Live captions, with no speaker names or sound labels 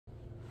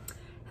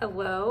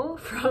Hello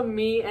from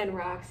me and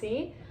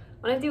Roxy.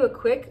 I want to do a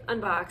quick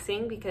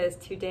unboxing because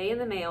today in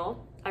the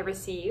mail I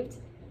received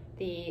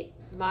the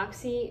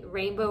Moxie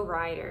Rainbow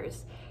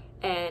Riders,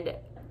 and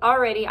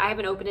already I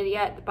haven't opened it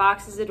yet. The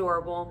box is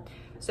adorable.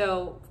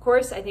 So of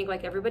course, I think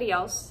like everybody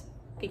else,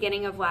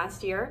 beginning of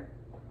last year,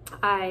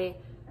 I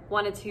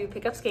wanted to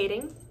pick up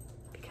skating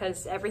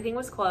because everything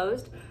was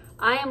closed.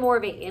 I am more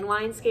of an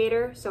inline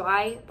skater, so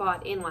I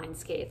bought inline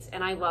skates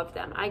and I love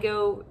them. I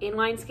go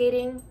inline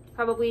skating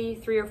probably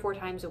 3 or 4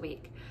 times a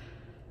week.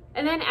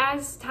 And then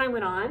as time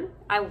went on,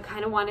 I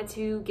kind of wanted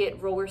to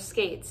get roller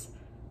skates.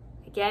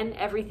 Again,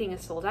 everything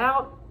is sold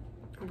out,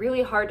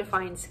 really hard to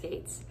find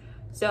skates.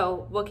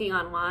 So looking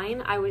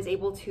online, I was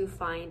able to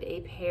find a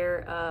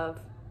pair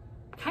of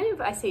kind of,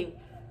 I say,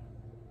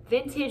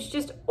 vintage,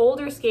 just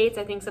older skates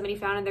I think somebody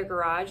found in their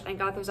garage. I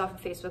got those off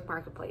of Facebook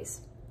Marketplace.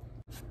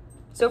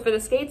 So for the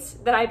skates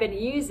that I've been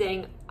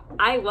using,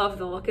 I love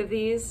the look of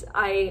these.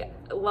 I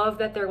love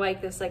that they're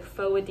like this like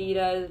faux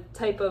Adidas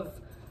type of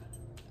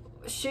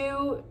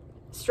shoe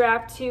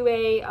strapped to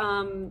a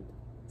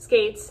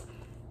skates.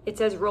 It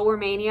says Roller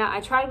Mania.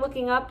 I tried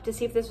looking up to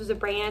see if this was a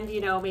brand,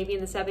 you know, maybe in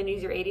the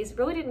 70s or 80s.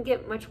 Really didn't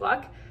get much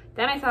luck.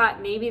 Then I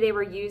thought maybe they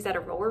were used at a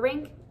roller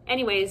rink.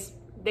 Anyways,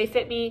 they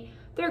fit me.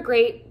 They're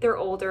great. They're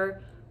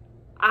older.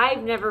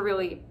 I've never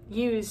really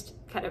used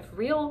kind of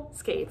real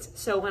skates.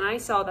 So when I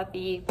saw that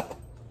the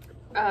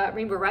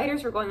Rainbow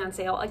Riders were going on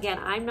sale, again,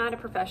 I'm not a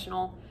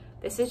professional.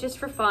 This is just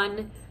for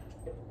fun.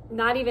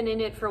 Not even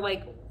in it for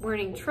like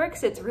learning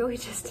tricks. It's really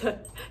just to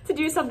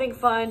do something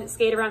fun,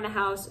 skate around the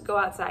house, go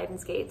outside and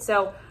skate.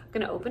 So I'm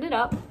gonna open it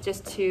up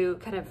just to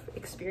kind of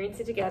experience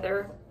it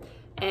together.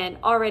 And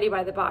already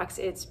by the box,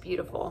 it's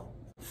beautiful.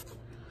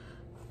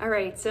 All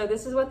right, so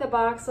this is what the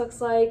box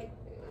looks like.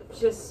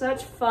 Just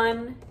such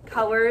fun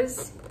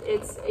colors.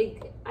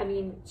 I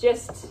mean,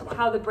 just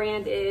how the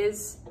brand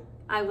is.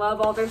 I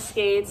love all their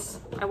skates.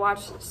 I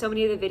watched so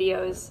many of the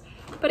videos.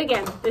 But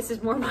again, this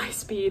is more my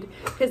speed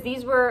because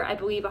these were, I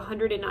believe,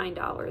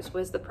 $109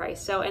 was the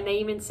price. So, and they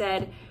even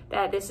said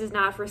that this is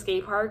not for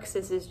skate parks.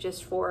 This is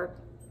just for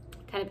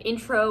kind of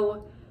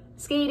intro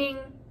skating,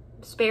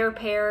 spare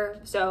pair.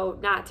 So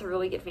not to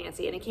really get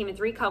fancy. And it came in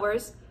 3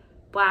 colors,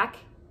 black,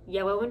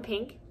 yellow, and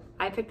pink.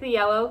 I picked the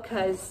yellow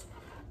because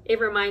it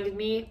reminded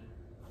me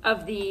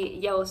of the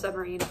Yellow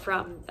Submarine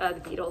from the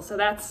Beatles. So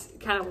that's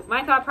kind of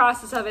my thought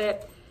process of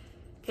it.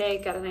 Okay,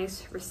 got a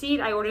nice receipt.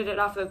 I ordered it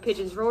off of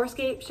Pigeons roller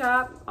skate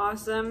shop.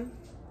 Awesome.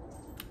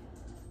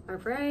 All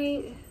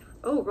right.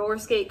 Oh, roller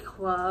skate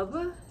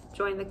club.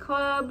 Join the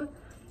club.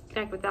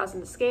 Connect with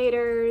thousands of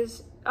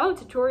skaters. Oh,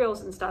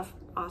 tutorials and stuff.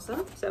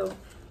 Awesome. So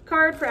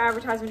card for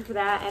advertisement for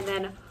that. And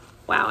then,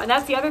 wow. And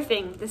that's the other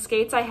thing. The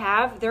skates I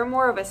have, they're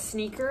more of a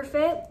sneaker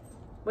fit,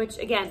 which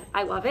again,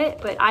 I love it,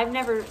 but I've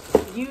never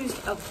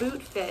used a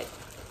boot fit.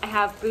 I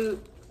have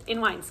boot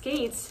inline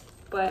skates,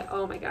 but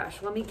oh my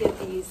gosh, let me get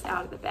these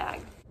out of the bag.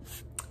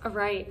 All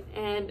right,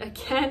 and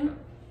again,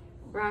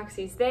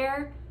 Roxy's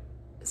there.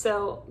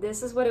 So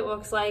this is what it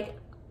looks like.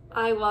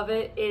 I love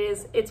it.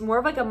 It's more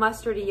of like a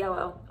mustardy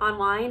yellow.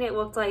 Online, it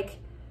looked like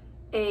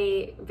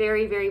a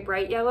very, very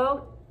bright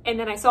yellow. And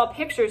then I saw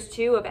pictures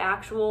too of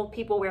actual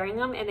people wearing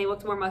them and they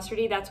looked more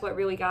mustardy. That's what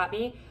really got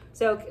me.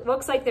 So it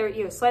looks like they're,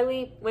 you know,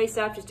 slightly laced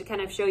up just to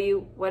kind of show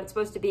you what it's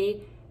supposed to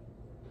be.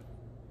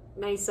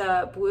 Nice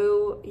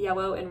blue,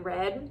 yellow, and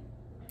red.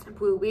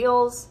 Blue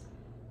wheels,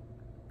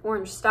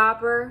 orange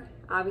stopper.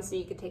 Obviously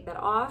you could take that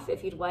off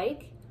if you'd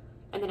like.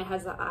 And then it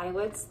has the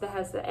eyelets that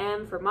has the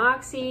M for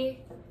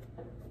Moxie.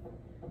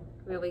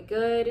 Really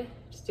good.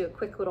 Just do a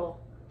quick little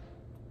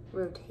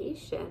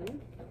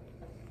rotation.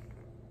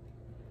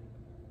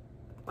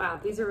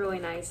 Wow, these are really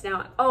nice.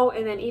 Now, oh,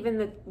 and then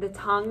even the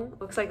tongue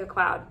looks like a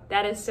cloud.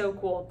 That is so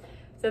cool.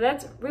 So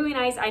that's really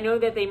nice. I know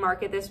that they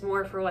market this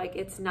more for like,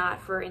 it's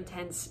not for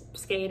intense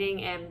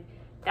skating, and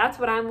that's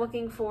what I'm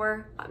looking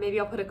for. Maybe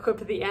I'll put a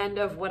clip at the end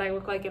of what I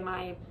look like in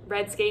my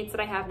red skates that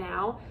I have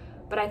now,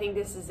 but I think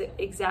this is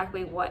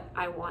exactly what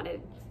I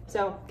wanted.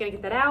 So gonna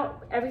get that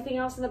out. Everything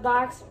else in the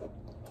box,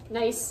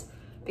 nice,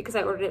 because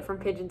I ordered it from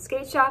Pigeon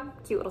Skate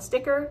Shop, cute little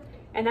sticker,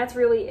 and that's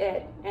really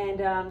it.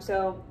 And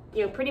so,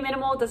 you know, pretty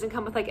minimal. It doesn't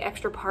come with like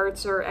extra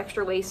parts or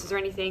extra laces or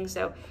anything,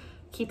 so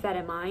keep that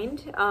in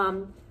mind.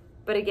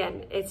 But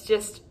again, it's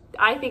just,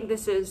 I think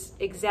this is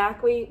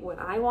exactly what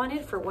I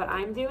wanted for what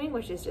I'm doing,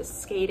 which is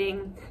just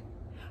skating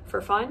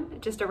for fun,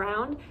 just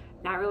around,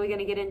 not really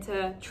gonna get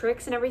into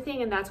tricks and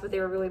everything, and that's what they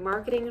were really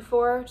marketing it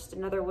for, just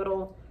another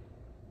little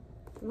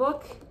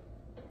look.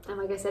 And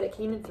like I said, it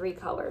came in 3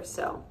 colors,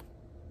 so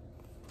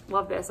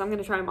love this. I'm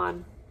gonna try them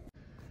on.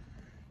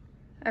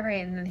 All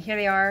right, and then here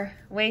they are,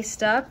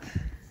 waist up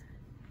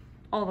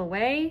all the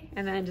way,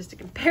 and then just a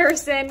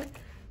comparison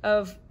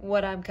of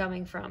what I'm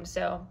coming from.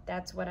 So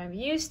that's what I'm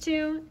used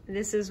to.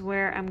 This is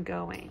where I'm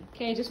going.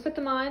 Okay, just put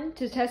them on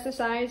to test the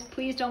size.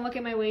 Please don't look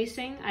at my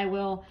waisting. I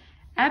will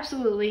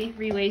absolutely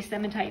relace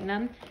them and tighten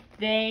them.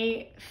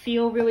 They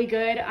feel really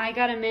good. I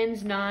got a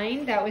men's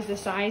 9, that was the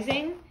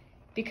sizing,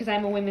 because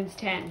I'm a women's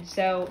 10.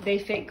 So they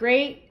fit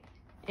great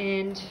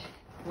and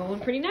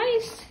rolling pretty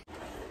nice.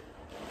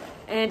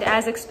 And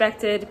as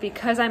expected,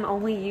 because I'm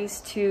only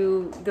used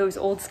to those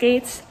old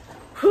skates,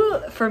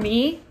 for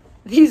me,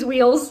 these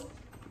wheels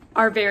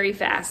are very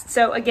fast.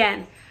 So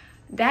again,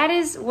 that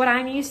is what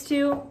I'm used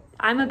to.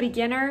 I'm a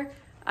beginner.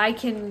 I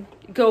can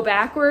go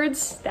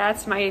backwards.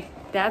 That's my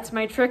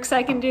tricks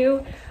I can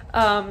do.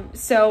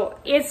 So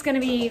it's gonna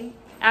be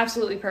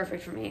absolutely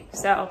perfect for me.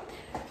 So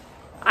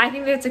I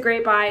think that's a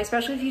great buy,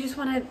 especially if you just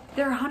wanna,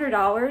 they're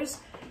 $100.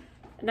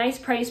 Nice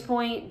price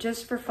point,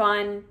 just for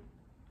fun.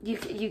 You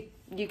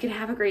can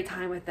have a great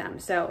time with them.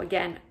 So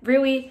again,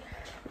 really,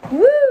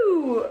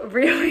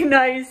 really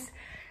nice.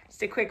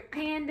 Just a quick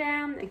pan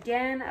down.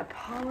 Again,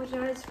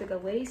 apologize for the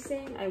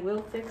lacing. I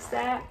will fix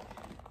that.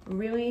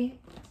 Really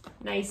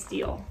nice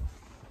deal.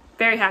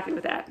 Very happy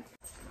with that.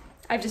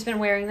 I've just been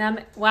wearing them.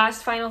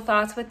 Last final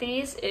thoughts with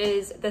these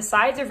is the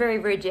sides are very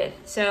rigid.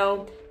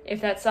 So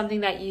if that's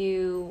something that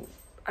you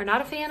are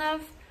not a fan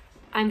of,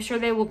 I'm sure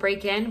they will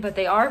break in, but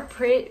they are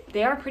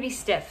pretty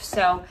stiff.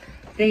 So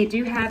they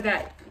do have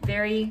that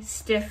very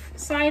stiff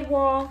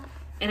sidewall.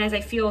 And as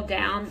I feel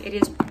down, it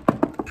is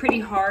pretty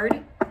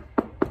hard.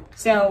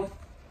 So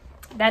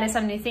that is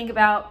something to think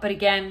about. But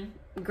again,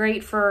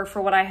 great for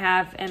what I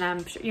have. And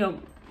I'm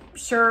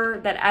sure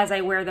that as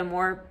I wear them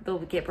more, they'll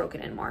get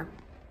broken in more.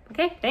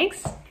 Okay,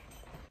 thanks.